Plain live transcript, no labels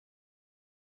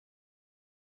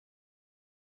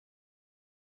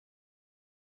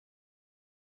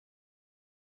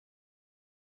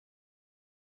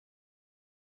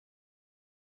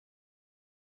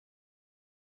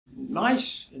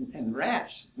mice and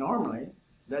rats normally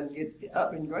doesn't get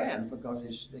up in grand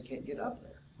because they can't get up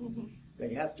there. Mm-hmm.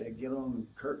 They have to get on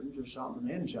curtains or something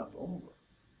and then jump over.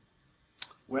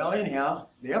 Well, anyhow,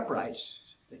 the uprights,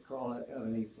 they crawl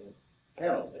underneath the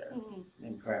pedals there,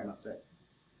 and climb up that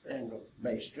angled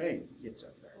bass string gets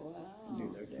up there. Wow. And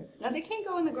do their damage. Now they can't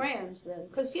go in the grands then,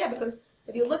 because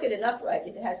if you look at an upright,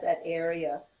 it has that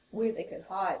area where they could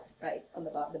hide, right, on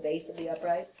the base of the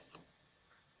upright.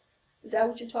 Is that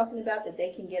what you're talking about? That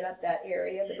they can get up that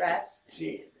area, the rats?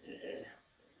 See,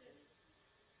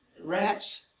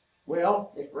 rats.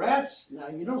 Well, if rats, now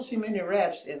you don't see many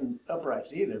rats in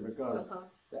uprights either because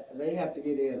they have to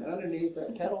get in underneath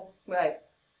that pedal. Right.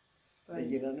 They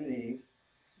get underneath,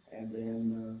 and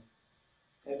then,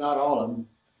 and not all of them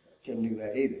can do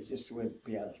that either, just the way the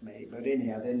piano's made. But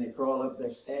anyhow, then they crawl up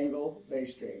this angle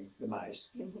bass string, the mice.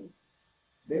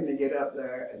 Then they get up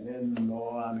there, and then,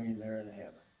 oh, I mean, they're in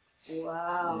heaven.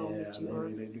 Wow. Yeah, they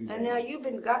really do. And now you've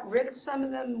gotten rid of some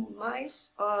of them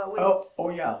mice?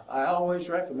 Oh yeah. I always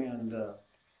recommend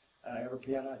every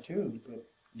piano I tune to put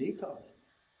decon in.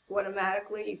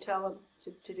 Automatically, you tell them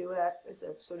to do that as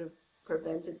a sort of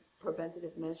preventative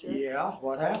measure? Yeah,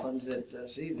 what happens is,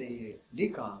 see, the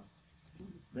decon,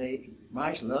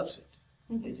 mice loves it.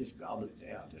 They just gobble it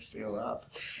down, just fill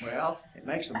up. Well, it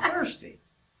makes them thirsty.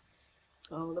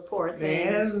 Oh, the poor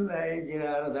things. Then they get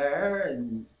out of there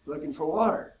and looking for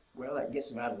water. Well, that gets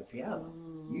them out of the piano.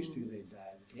 Used to, they'd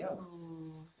die in the piano,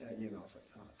 you know,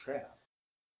 on a trap.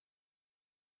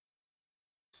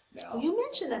 Now, You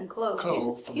mentioned them cloves.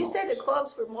 You said the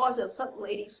cloves for moths, some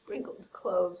lady sprinkled the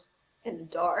cloves in the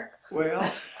dark. Well.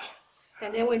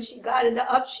 And then when she got it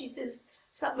up, she says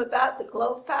something about the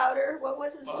clove powder. What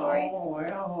was the story? Oh,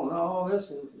 well, no,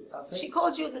 this is, I think. She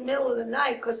called you in the middle of the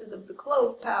night because of the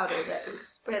clove powder that was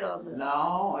spread on the...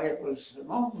 No, it was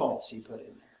mothballs he put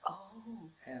in there.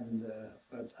 Oh. And,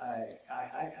 but I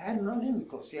hadn't run into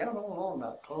clove. See, I've known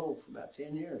about clove for about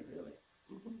 10 years, really.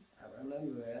 I ran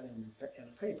into that in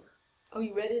a paper. Oh,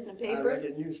 you read it in a paper? I read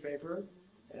it in a newspaper,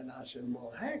 and I said,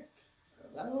 well, heck,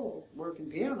 that'll work in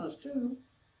pianos, too.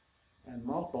 And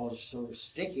mothballs are so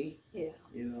sticky, you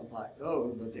know, like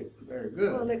those, but they're very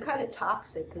good. Well, they're kind of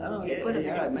toxic because if you put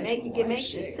them in, it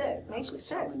makes you sick. Makes you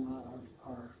sick.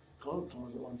 Our clove at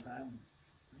one time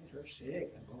made her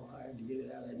sick, and boy, I had to get it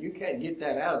out of there. You can't get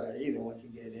that out of there either once you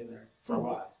get it in there for a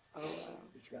while. Oh, wow.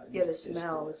 Yeah, the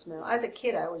smell. As a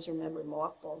kid, I always remember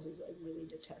mothballs. I really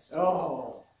detested them.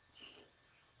 Oh,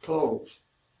 cloves.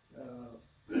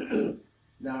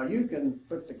 Now, you can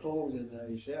put the cloves in there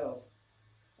yourself.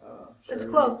 It's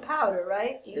clove powder,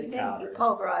 right? You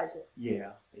pulverize it.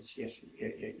 Yeah, it's just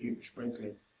you sprinkle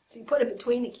it. So you put it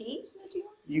between the keys, Mr.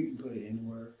 York? You can put it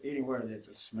anywhere that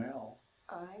will smell.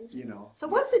 You know. So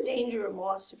what's the danger of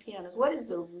moths to pianos? What is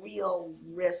the real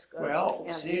risk of piano?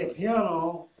 Well, see, a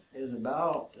piano is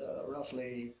about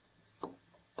roughly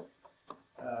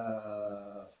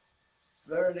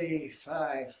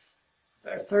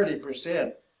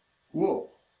 30%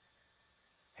 wool.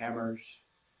 Hammers.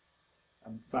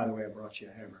 By the way, I brought you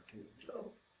a hammer too.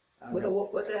 Oh.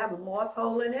 Does it have a moth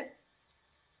hole in it?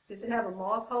 Does it have a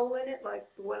moth hole in it like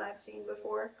the one I've seen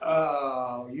before?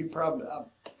 You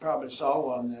probably saw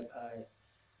one that I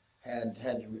had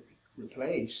to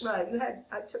replace. Right,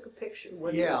 I took a picture.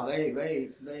 Yeah,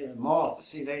 they moth.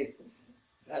 See,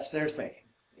 that's their thing.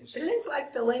 And it's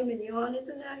like filet mignon,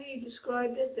 isn't that how you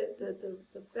described it? That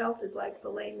the felt is like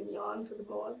filet mignon for the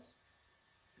moths.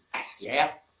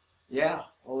 Yeah.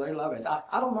 Well, they love it.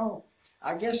 I don't know.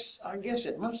 I guess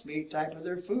it must be type of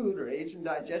their food or aids in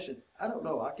digestion. I don't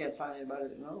know. I can't find anybody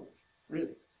that knows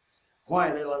really why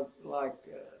they like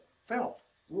felt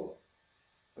wool.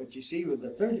 But you see, with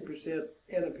the 30%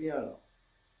 in a piano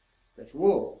that's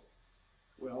wool,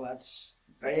 well,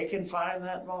 they can find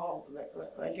that moth.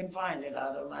 They can find it.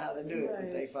 I don't know how they do it,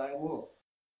 but they find wool.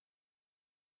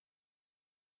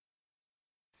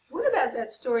 What about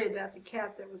that story about the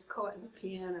cat that was caught in the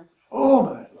piano? Oh,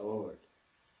 my Lord.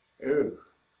 Ooh,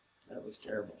 that was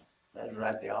terrible. That was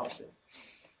right the opposite.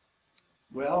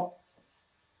 Well,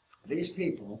 these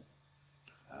people,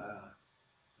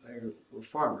 they were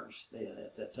farmers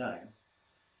at that time,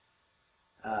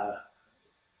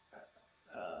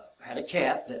 had a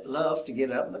cat that loved to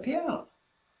get up on the piano.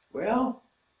 Well,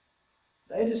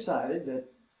 they decided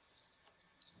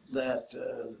that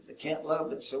the cat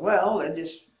loved it so well, they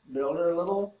just built her a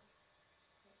little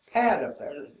pad up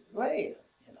there to lay,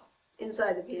 you know.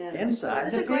 Inside the piano.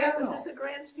 Inside the piano. Was this a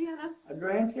grand piano? A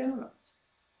grand piano.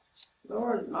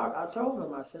 Lord, I told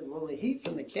them, I said, well, the heat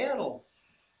from the kettle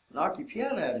knock your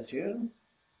piano out of tune.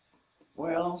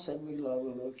 Well, said we love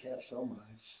the little cat so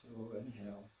much. So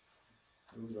anyhow,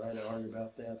 Who's I to argue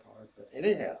about that part? But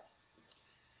anyhow,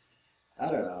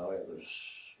 I don't know.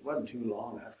 Wasn't too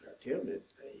long after I killed it.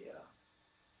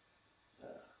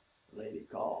 A lady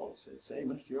called and said, "Say,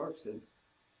 Mr. York," said,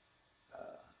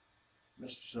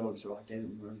 Mr. So-and-so, I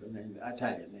can't remember the name,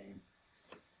 Italian name,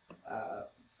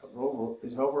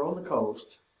 is over on the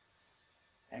coast.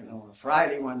 And on a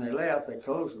Friday when they left, they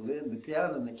closed the lid of the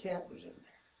piano and the cat was in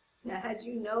there. Now, had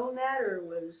you known that, or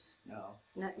was... No.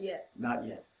 Not yet? Not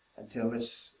yet. Until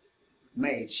this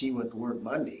maid, she went to work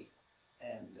Monday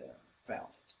and found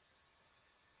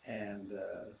it. And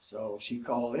so she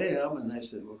called him and they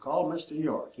said, "Well, call Mr.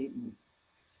 York. He can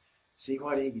see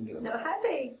what he can do." Now, how'd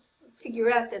they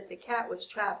figure out that the cat was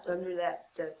trapped under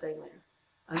that thing there,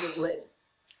 under the lid?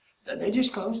 They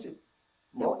just closed it.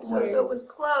 So it was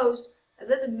closed, and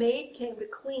then the maid came to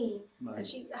clean, Right.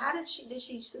 and did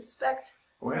she suspect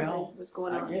something was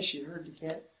going on? I guess she heard the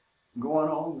cat going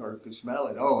on or could smell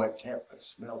it. Oh, it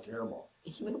smelled terrible.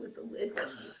 Even with the lid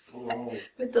closed? Oh.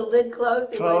 With the lid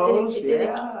closed? Closed, it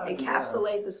didn't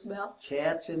encapsulate the smell?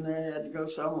 Cats in there had to go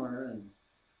somewhere,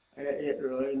 and it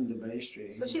ruined the bass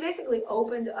string. So she basically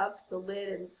opened up the lid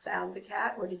and found the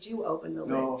cat, or did you open the lid?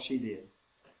 No, she did.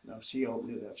 No, she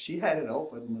opened it up. She had it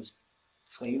open and was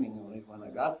cleaning on it when I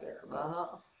got there. But,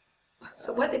 Oh.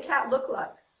 So what did the cat look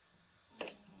like?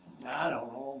 I don't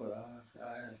know, but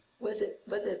Was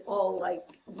it all like,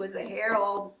 was the hair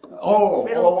all...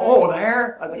 the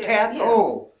hair of the cat? Yeah.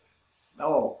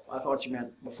 Oh, I thought you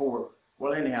meant before.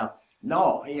 Well, anyhow,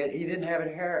 no, he didn't have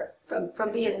any hair.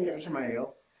 From being in there? He was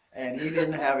male, and he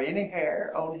didn't have any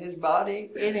hair on his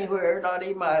body anywhere, not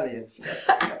even my eyelids.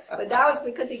 But that was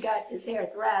because he got his hair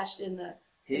thrashed in the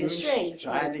strings. He was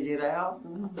trying to get out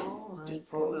and Oh, just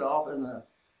pulled it off in the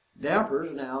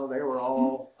dampers. Now they were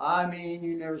all, I mean,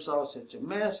 you never saw such a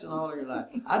mess in all your life.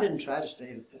 I didn't try to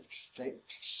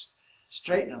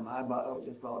straighten them. I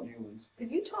just bought new ones. But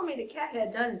you told me the cat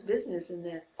had done his business in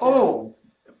that. Oh,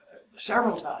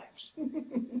 several times.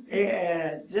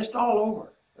 Yeah, just all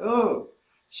over. Oh,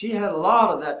 she had a lot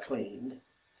of that cleaned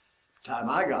the time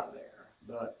I got there,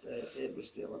 but it was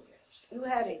still a mess. You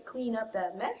had to clean up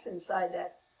that mess inside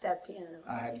that piano.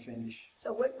 I had to finish.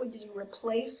 So what did you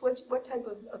replace? What type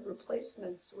of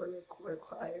replacements were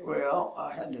required? Well,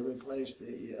 I had to replace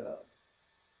the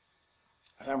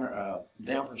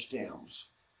damper stems,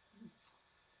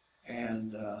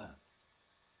 and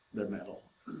they're metal,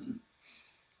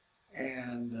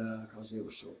 and because they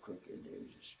were so crooked, they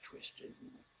were just twisted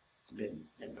and been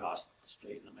impossible to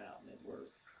straighten them out, and it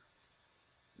worked.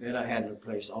 Then I had to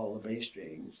replace all the bass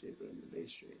strings, the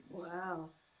bass strings. Wow.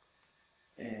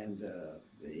 And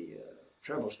the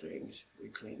treble strings, we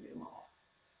cleaned them off.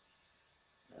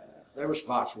 There were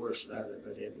spots worse than others,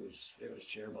 but it was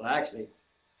terrible. Actually,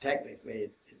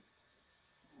 technically, it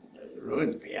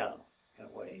ruined the piano in a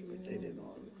way, but they didn't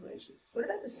want to replace it. What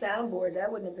about the soundboard?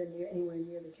 That wouldn't have been anywhere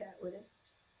near the cat, would it?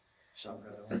 Some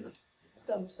got on it.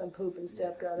 Some poop and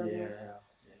stuff got on there.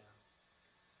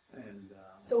 Yeah. And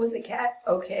So was the cat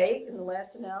okay in the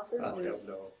last analysis? I don't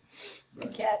know. The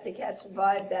cat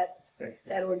survived that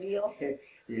ordeal?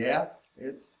 Yeah,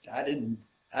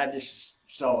 I just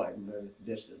saw it in the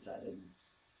distance.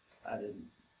 I didn't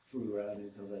fool around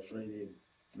until that's really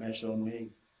a mess on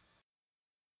me.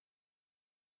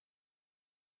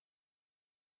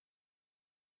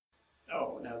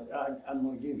 Oh, now I'm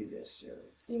going to give you this.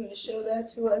 You're going to show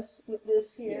that to us with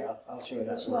this here? Yeah, I'll show you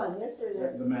that. Which one, this or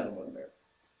this? The metal one there.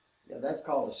 Yeah, that's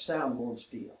called a soundboard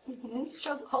steel.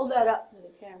 Hold that up to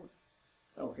the camera.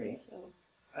 Okay. So.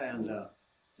 And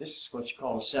this is what you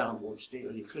call a soundboard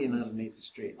steel. You clean underneath the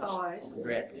strings I on see. the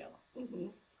grand piano. Mm-hmm.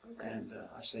 Okay. And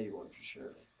I saved one for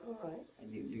Shirley. All right.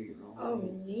 And you can do your own. Oh,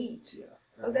 neat. Yeah.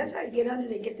 Oh, that's how you get under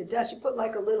to get the dust. You put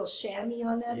like a little chamois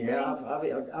on that Yeah, thing?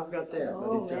 I've got that.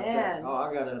 Oh, but man. Oh,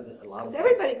 I got a lot Because of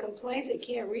everybody complains they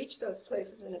can't reach those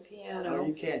places in a No, piano.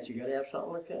 you can't. You got to have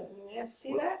something like that. Yeah,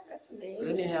 see that? That's But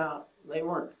amazing. anyhow, they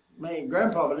weren't made.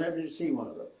 Grandpa never did see one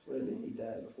of those. Really, he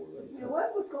died before they. Now,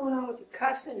 what was going on with the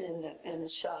cussing in the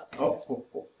shop? Oh.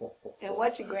 And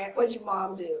what'd your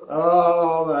mom do?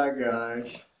 Oh my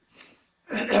gosh.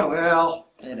 Well,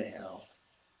 anyhow,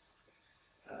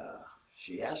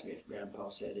 she asked me if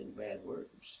Grandpa said any bad words.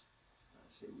 I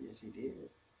said, yes, he did.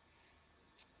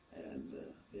 And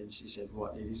then she said,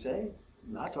 what did he say?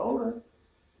 And I told her,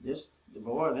 just the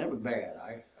boy, that was bad.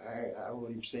 I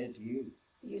wouldn't even say it to you.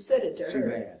 You said it to Too her.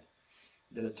 bad.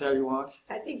 Did I tell you once?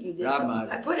 I think you did. I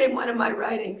might have. I put it in one of my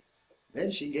writings.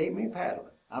 Then she gave me a paddling.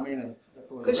 I mean,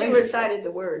 Because she recited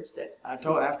the words that.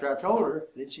 After I told her,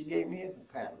 then she gave me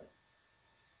a paddling.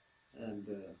 And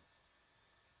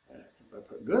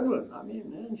a good one. I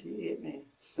mean, then she hit me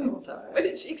several times. What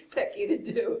did she expect you to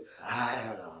do?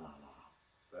 I don't know.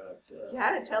 But You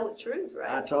had to tell the truth,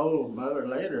 right? I told Mother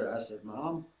later, I said,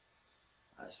 Mom,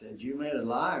 I said, you made a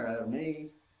liar out of me.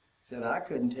 I said, I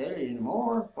couldn't tell you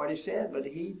anymore what he said, but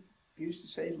he used to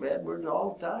say bad words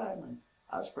all the time, and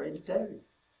I was afraid to tell you.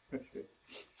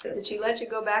 Did she let you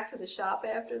go back to the shop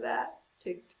after that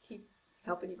to keep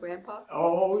helping your grandpa?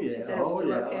 Oh, yeah. She said it was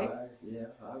still okay?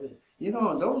 I was, you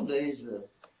know, in those days,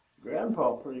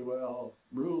 Grandpa pretty well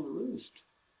ruled the roost.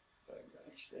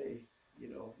 Gosh, they, you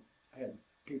know,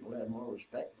 people had more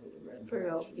respect for the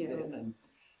grandparents then, and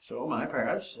so my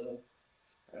parents,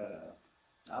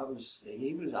 I was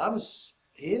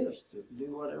his to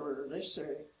do whatever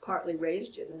necessary. Partly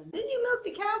raised you then. Didn't you milk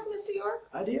the cows, Mr. York?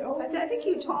 I did. Oh, I think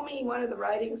you told me in one of the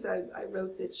writings I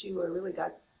wrote that you really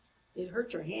got, it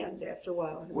hurt your hands after a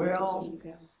while. Well,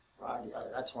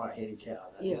 that's why I hated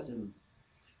cows. I just didn't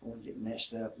want to get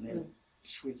messed up and then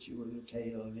switch you with the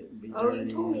tail and it would be dirty. You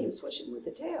told me you were switching with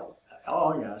the tails.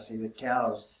 Oh, yeah. See, the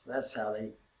cows, that's how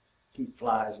they keep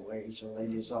flies away, so they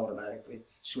just automatically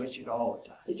switch it all the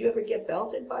time. Did you ever get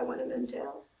belted by one of them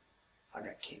tails? I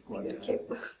got kicked one time.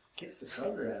 Kicked the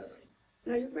thunder out of me.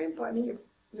 No, your grandpa, I mean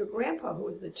your grandpa, who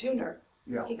was the tuner,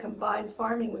 he combined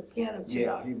farming with piano tuning.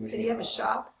 Yeah, he was. Did he have a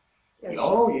shop?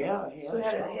 Oh, yeah. So he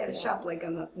had a shop like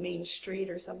on the main street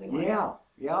or something like that?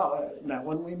 Yeah. Now,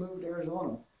 when we moved to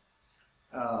Arizona,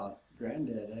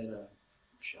 Granddad had a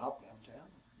shop downtown.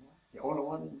 The only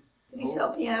one. Did he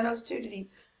sell pianos too?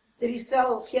 Did he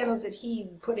sell pianos that he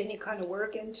put any kind of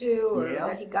work into, or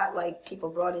that he got like people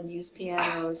brought in used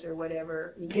pianos or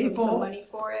whatever? And he gave them some money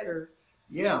for it, or?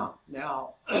 Yeah.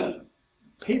 Now,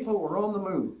 people were on the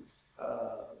move.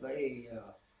 They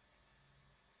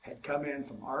had come in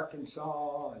from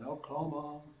Arkansas and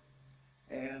Oklahoma,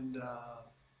 and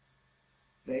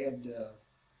they had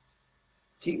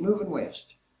keep moving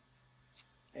west,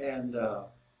 and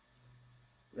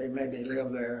they maybe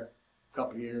lived there a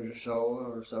couple of years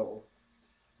or so.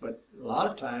 But a lot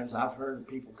of times I've heard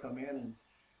people come in and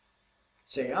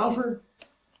say, Alfred,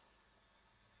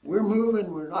 we're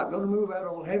moving, we're not going to move that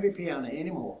old heavy piano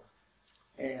anymore.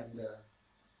 And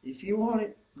if you want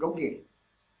it, go get it.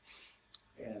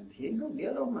 And he'd go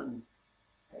get them, and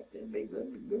heck, they'd be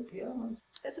good pianos.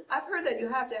 I've heard that you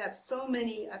have to have so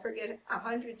many, I forget,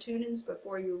 100 tunings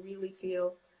before you really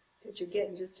feel that you're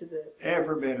getting just to the...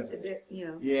 Every bit of it. You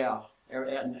know. Yeah.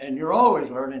 And you're always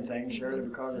learning things, Shirley,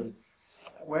 because of,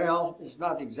 well, it's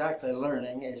not exactly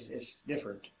learning, it's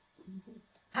different.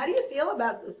 How do you feel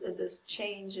about this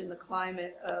change in the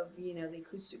climate of, the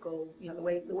acoustical, the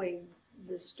way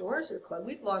the stores are closed?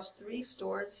 We've lost 3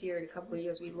 stores here in a couple of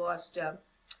years. We lost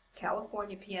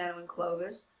California Piano in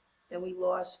Clovis, then we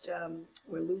lost,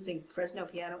 we're losing Fresno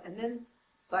Piano, and then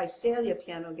Visalia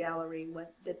Piano Gallery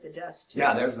bit the dust too.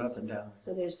 Yeah, there's nothing down there.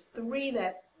 So there's 3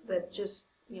 that just,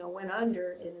 went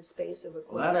under in the space of a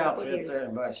couple that years. outfit there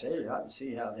in Visalia, I can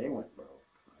see how they went broke.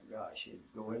 My gosh, you'd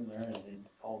go in there and they'd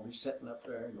all be sitting up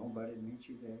there, nobody meet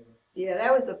you there. Yeah,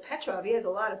 that was a Petrov. He had a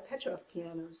lot of Petrov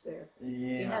pianos there.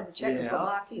 Yeah. He had the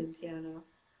Czechoslovakian piano.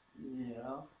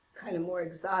 Yeah. Kind of more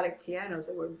exotic pianos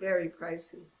that were very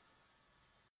pricey.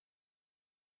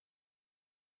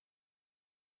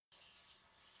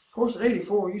 Of course, at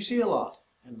 84, you see a lot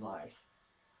in life.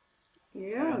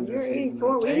 Yeah, and you're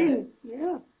 84. We didn't.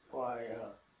 Yeah. Why,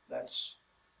 that's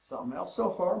something else.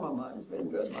 So far, my mind's been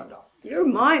good, my doctor. Your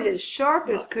mind is sharp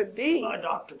as could be. My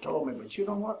doctor told me, but you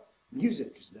know what?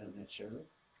 Music has done that, Shirley.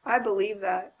 I believe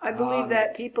that. I believe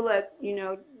that people that,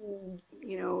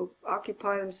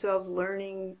 occupy themselves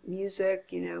learning music,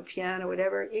 piano,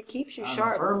 whatever, it keeps you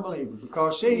sharp. I'm a firm believer,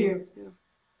 because see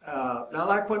now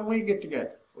like when we get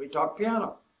together, we talk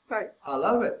piano. Right. I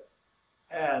love it.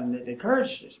 And it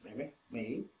encourages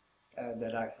me,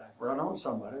 that I run on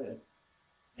somebody that's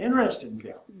interested in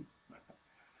piano.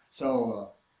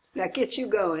 So that gets you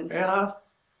going. Yeah,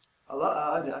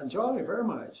 I enjoy it very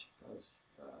much, because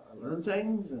I learn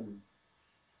things, and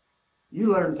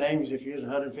you learn things if you're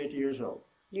 150 years old.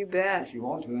 You bet. If you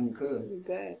want to, and you could. You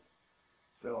bet.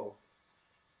 So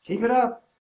keep it up.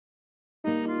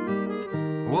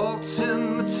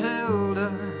 Waltzing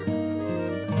Matilda,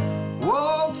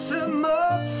 waltzing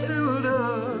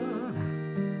Matilda,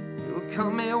 you'll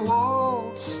come here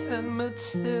waltzing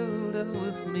Matilda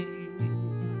with me,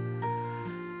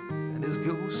 and his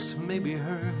ghost may be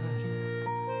heard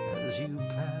as you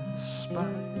pass by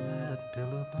that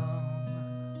billabong.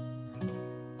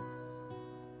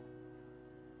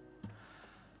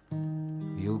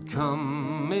 You'll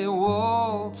come me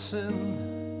waltzing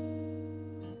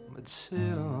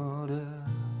Matilda.